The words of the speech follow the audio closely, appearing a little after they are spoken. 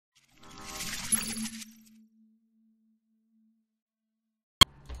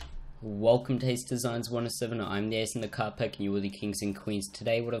Welcome to Ace Designs 107. I'm the Ace in the Car Pack and you are the Kings and Queens.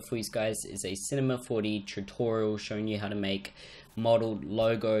 Today what I've for you guys is a Cinema 4D tutorial showing you how to make modeled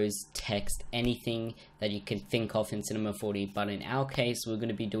logos, text, anything that you can think of in Cinema 4D. But in our case, we're going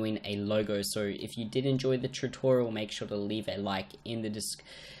to be doing a logo. So if you did enjoy the tutorial, make sure to leave a like in the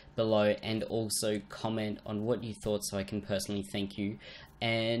description below and also comment on what you thought so I can personally thank you.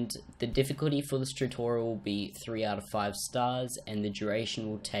 And the difficulty for this tutorial will be 3 out of 5 stars and the duration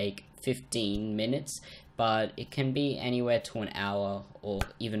will take 15 minutes, but it can be anywhere to an hour or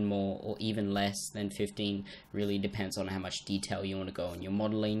even more or even less than 15. Really depends on how much detail you want to go in your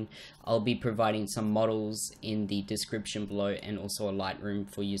modeling. I'll be providing some models in the description below and also a Lightroom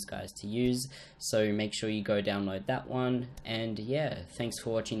for you guys to use, so make sure you go download that one. And yeah, thanks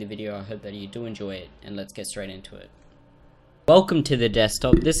for watching the video. I hope that you do enjoy it, and let's get straight into it. Welcome to the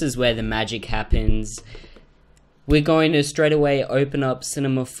desktop. This is where the magic happens. We're going to straight away open up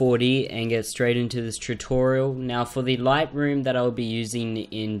Cinema 4D and get straight into this tutorial. Now for the Lightroom that I'll be using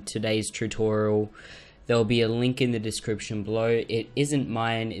in today's tutorial, there'll be a link in the description below. It isn't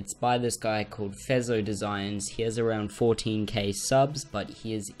mine, it's by this guy called Fezzo Designs. He has around 14k subs, but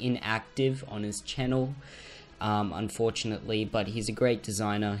he is inactive on his channel, unfortunately, but he's a great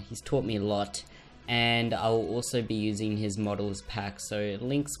designer. He's taught me a lot. And I'll also be using his models pack, so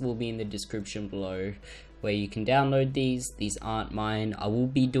links will be in the description below where you can download these. These aren't mine. I will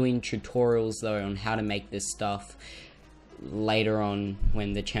be doing tutorials though on how to make this stuff later on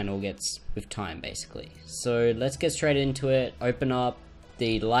when the channel gets with time, basically. So let's get straight into it. Open up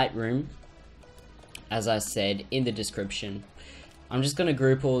the Lightroom, as I said in the description. I'm just going to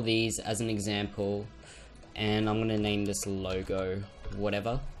group all these as an example, and I'm going to name this logo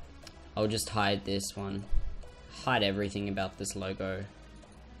whatever. I'll just hide this one, hide everything about this logo,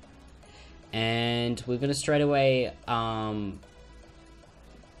 and we're gonna straight away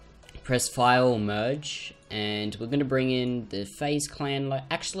press File, Merge, and we're gonna bring in the FaZe Clan.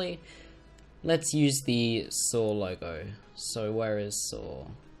 Actually, let's use the Saw logo. So where is Saw?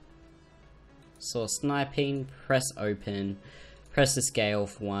 Saw sniping. Press Open. Press the scale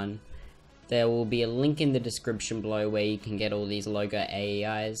for 1. There will be a link in the description below where you can get all these logo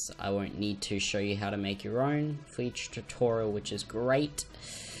AEIs. I won't need to show you how to make your own for each tutorial, which is great.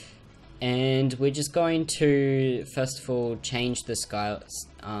 And we're just going to first of all change the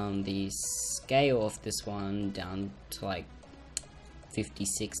scale of this one down to like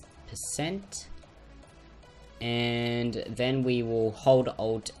 56%. And then we will hold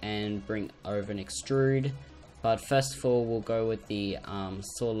Alt and bring over an extrude. But first of all, we'll go with the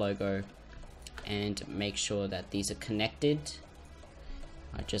Saw logo and make sure that these are connected.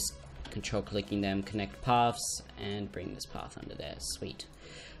 I just control clicking them, connect paths, and bring this path under there. Sweet.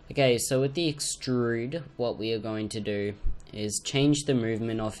 Okay, so with the extrude, what we are going to do is change the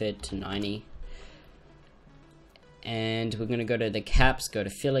movement of it to 90. And we're going to go to the caps, go to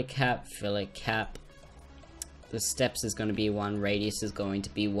fillet cap. The steps is going to be 1, radius is going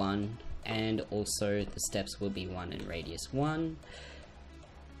to be 1, and also the steps will be 1 and radius 1.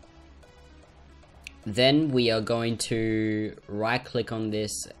 Then we are going to right click on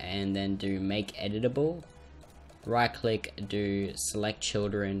this and then do make editable. Right click, do select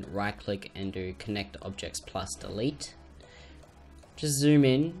children, right click and do connect objects plus delete. Just zoom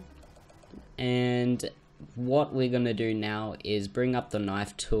in, and what we're going to do now is bring up the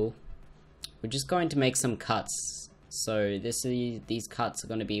knife tool. We're just going to make some cuts. So these cuts are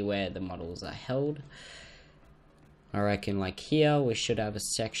going to be where the models are held. I reckon like here we should have a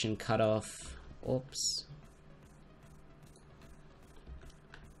section cut off. Oops.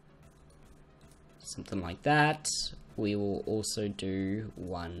 Something like that. We will also do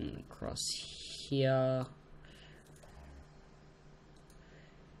one across here.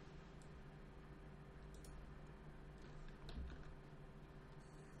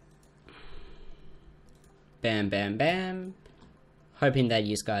 Bam, bam, bam. Hoping that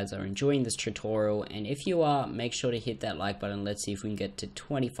you guys are enjoying this tutorial, and if you are, make sure to hit that like button. Let's see if we can get to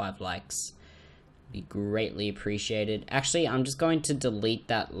 25 likes. Be greatly appreciated. Actually, I'm just going to delete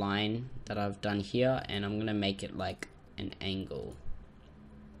that line that I've done here, and I'm gonna make it like an angle,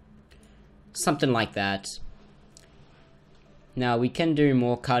 something like that. Now we can do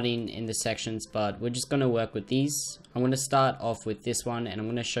more cutting in the sections, but we're just gonna work with these. I'm gonna start off with this one, and I'm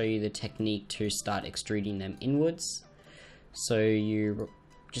gonna show you the technique to start extruding them inwards. So you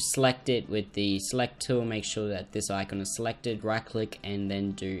just select it with the select tool, make sure that this icon is selected, right click and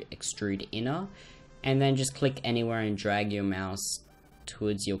then do extrude inner, and then just click anywhere and drag your mouse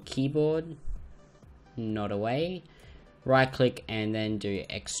towards your keyboard, not away. right click and then do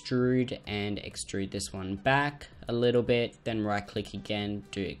extrude and extrude this one back a little bit, then right click again,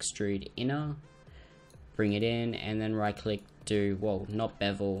 do extrude inner, bring it in, and then right click, do, well, not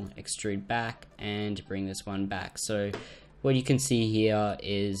bevel, extrude back and bring this one back. So what you can see here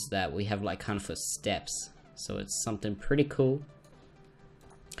is that we have like kind of steps, so it's something pretty cool.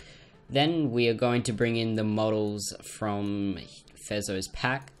 Then we are going to bring in the models from Fezzo's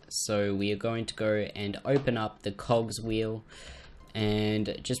pack. So we are going to go and open up the cogs wheel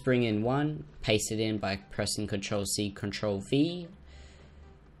and just bring in one, paste it in by pressing Ctrl C, Ctrl V.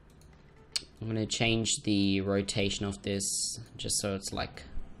 I'm going to change the rotation of this just so it's like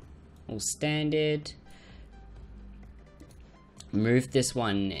all standard. Move this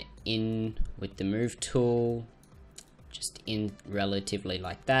one in with the move tool, just in relatively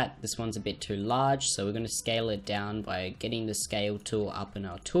like that. This one's a bit too large, so we're going to scale it down by getting the scale tool up in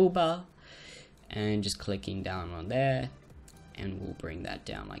our toolbar and just clicking down on there, and we'll bring that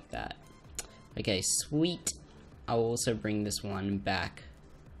down like that. Okay, sweet. I'll also bring this one back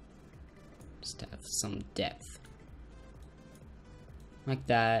just to have some depth like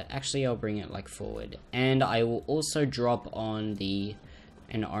that. Actually, I'll bring it like forward, and I will also drop on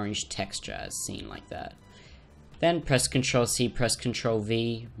an orange texture as seen like that. Then press Ctrl C, press Ctrl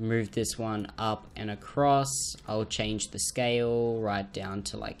V, move this one up and across. I'll change the scale right down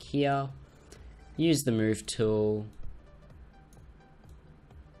to like here. Use the move tool.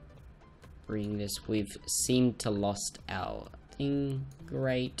 Bring this, we've seemed to lost our thing,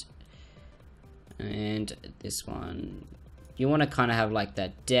 great. And this one, you want to kind of have like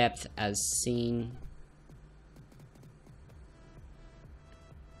that depth as seen.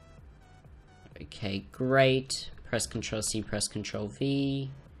 Okay, great. Press Ctrl C, press Ctrl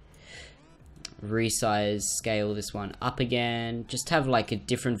V. Resize, scale this one up again. Just have like a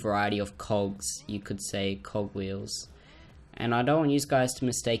different variety of cogs, you could say cog wheels. And I don't want you guys to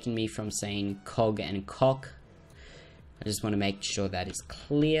mistaken me from saying cog and cock. I just want to make sure that is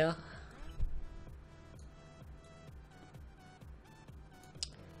clear.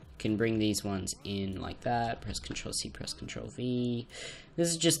 Can bring these ones in like that. Press Ctrl C, press Ctrl V. This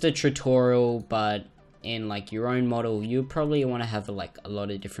is just a tutorial, but in like your own model, you probably want to have like a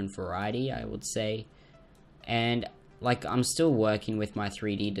lot of different variety, I would say. And like I'm still working with my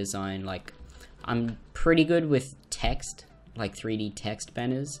 3D design. Like I'm pretty good with text, like 3D text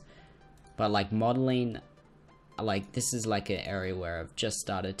banners, but like modeling, like this is like an area where I've just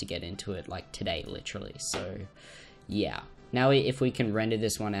started to get into it like today, literally. So yeah. Now if we can render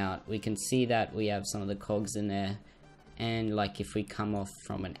this one out, we can see that we have some of the cogs in there. And like if we come off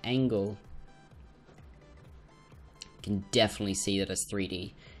from an angle, you can definitely see that it's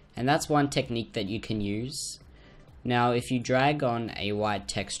 3D. And that's one technique that you can use. Now if you drag on a white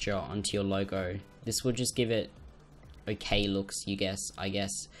texture onto your logo, this will just give it okay looks, I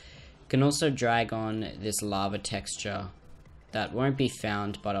guess. You can also drag on this lava texture. That won't be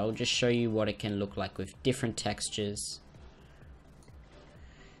found, but I'll just show you what it can look like with different textures.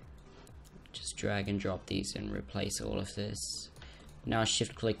 Just drag and drop these and replace all of this. Now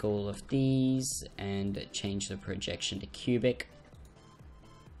shift click all of these and change the projection to cubic.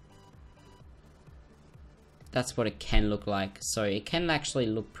 That's what it can look like. So it can actually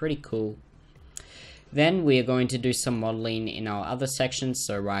look pretty cool. Then we are going to do some modeling in our other sections.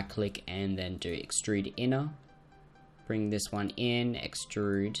 So right click and then do extrude inner. Bring this one in,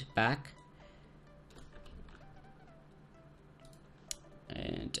 extrude back.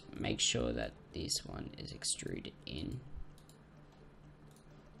 And make sure that this one is extruded in.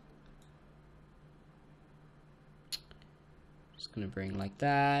 Just gonna bring like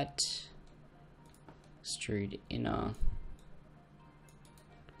that. Extrude inner.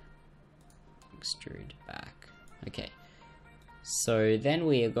 Extrude back. Okay. So then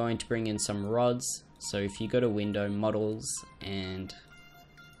we are going to bring in some rods. So if you go to Window, Models, and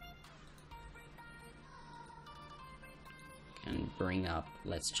bring up,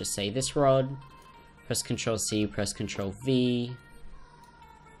 let's just say this rod, press Ctrl C, press Ctrl V.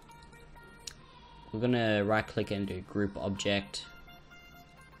 We're gonna right click and do Group Object.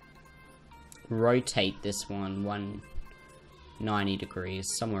 Rotate this one 190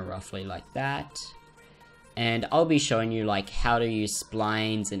 degrees, somewhere roughly like that. And I'll be showing you like how to use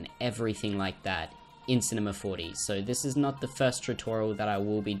splines and everything like that in Cinema 4D. So this is not the first tutorial that I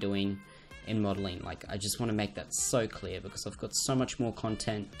will be doing in modeling. Like I just want to make that so clear because I've got so much more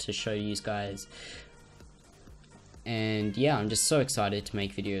content to show you guys. And yeah, I'm just so excited to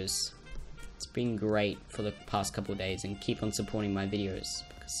make videos. It's been great for the past couple of days, and keep on supporting my videos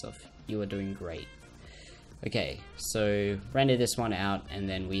because of you are doing great. Okay, so render this one out, and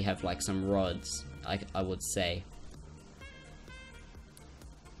then we have like some rods, I would say.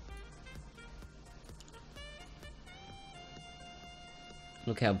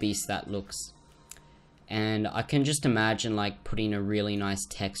 Look how beast that looks. And I can just imagine like putting a really nice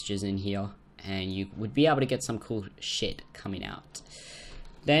textures in here, and you would be able to get some cool shit coming out.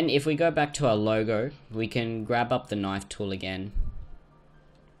 Then if we go back to our logo, we can grab up the knife tool again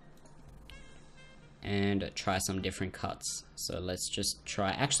and try some different cuts. So let's just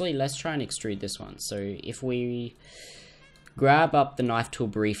try, actually let's try and extrude this one. So if we grab up the knife tool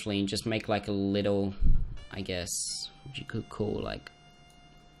briefly and just make like a little, I guess what you could call like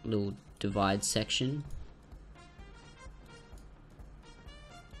little divide section.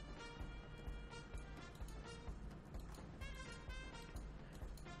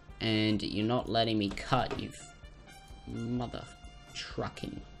 And you're not letting me cut, you mother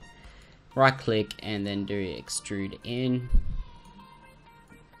trucking. Right click and then do extrude in,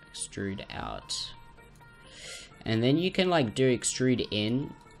 extrude out. And then you can like do extrude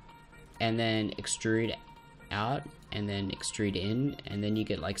in and then extrude out and then extrude in, and then you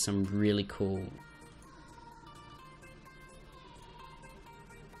get like some really cool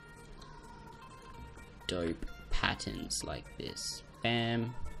dope patterns like this.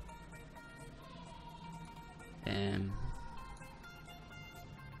 Bam. Bam.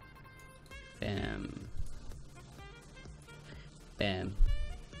 Bam. Bam.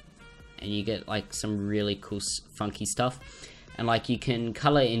 And you get like some really cool funky stuff. And like you can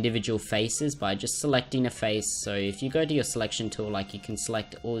color individual faces by just selecting a face. So if you go to your selection tool, like you can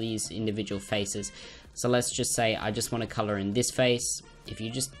select all these individual faces. So let's just say I just want to color in this face. If you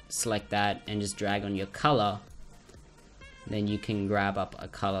just select that and just drag on your color, then you can grab up a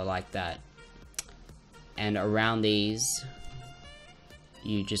color like that. And around these,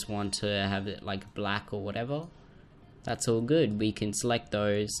 you just want to have it like black or whatever. That's all good. We can select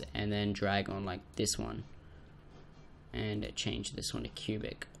those and then drag on like this one. And change this one to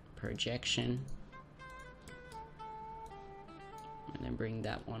cubic projection. And then bring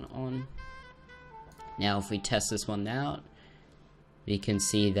that one on. Now if we test this one out, we can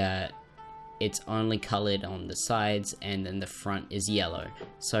see that it's only colored on the sides and then the front is yellow.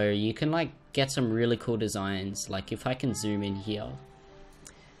 So you can like get some really cool designs. Like if I can zoom in here,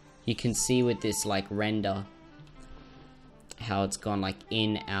 you can see with this like render how it's gone like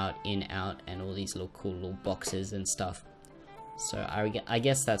in, out, and all these little cool little boxes and stuff. So I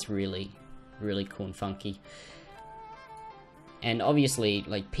guess that's really, really cool and funky. And obviously,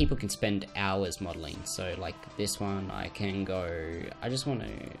 like, people can spend hours modeling. So like this one, I can go, I just want to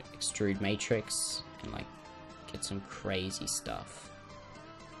extrude matrix and like get some crazy stuff.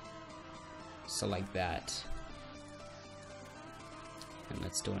 So like that. And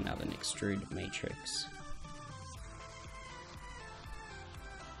let's do another extrude matrix.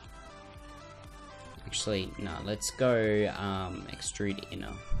 Actually, no, let's go extrude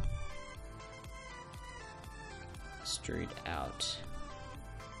inner. Extrude out.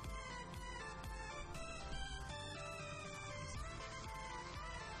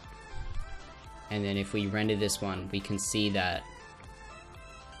 And then if we render this one, we can see that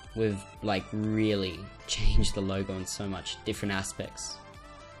we've like really changed the logo in so much different aspects.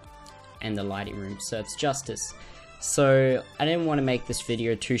 And the lighting room, so it's justice. So I didn't want to make this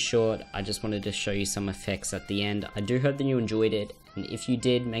video too short. I just wanted to show you some effects at the end. I do hope that you enjoyed it, and if you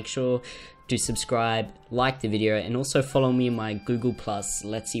did, make sure to subscribe, like the video, and also follow me in my Google+.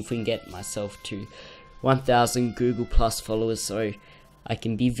 Let's see if we can get myself to 1,000 Google+ followers so I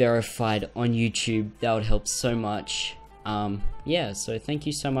can be verified on YouTube. That would help so much. Yeah, so thank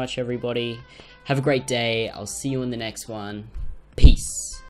you so much everybody. Have a great day. I'll see you in the next one. Peace.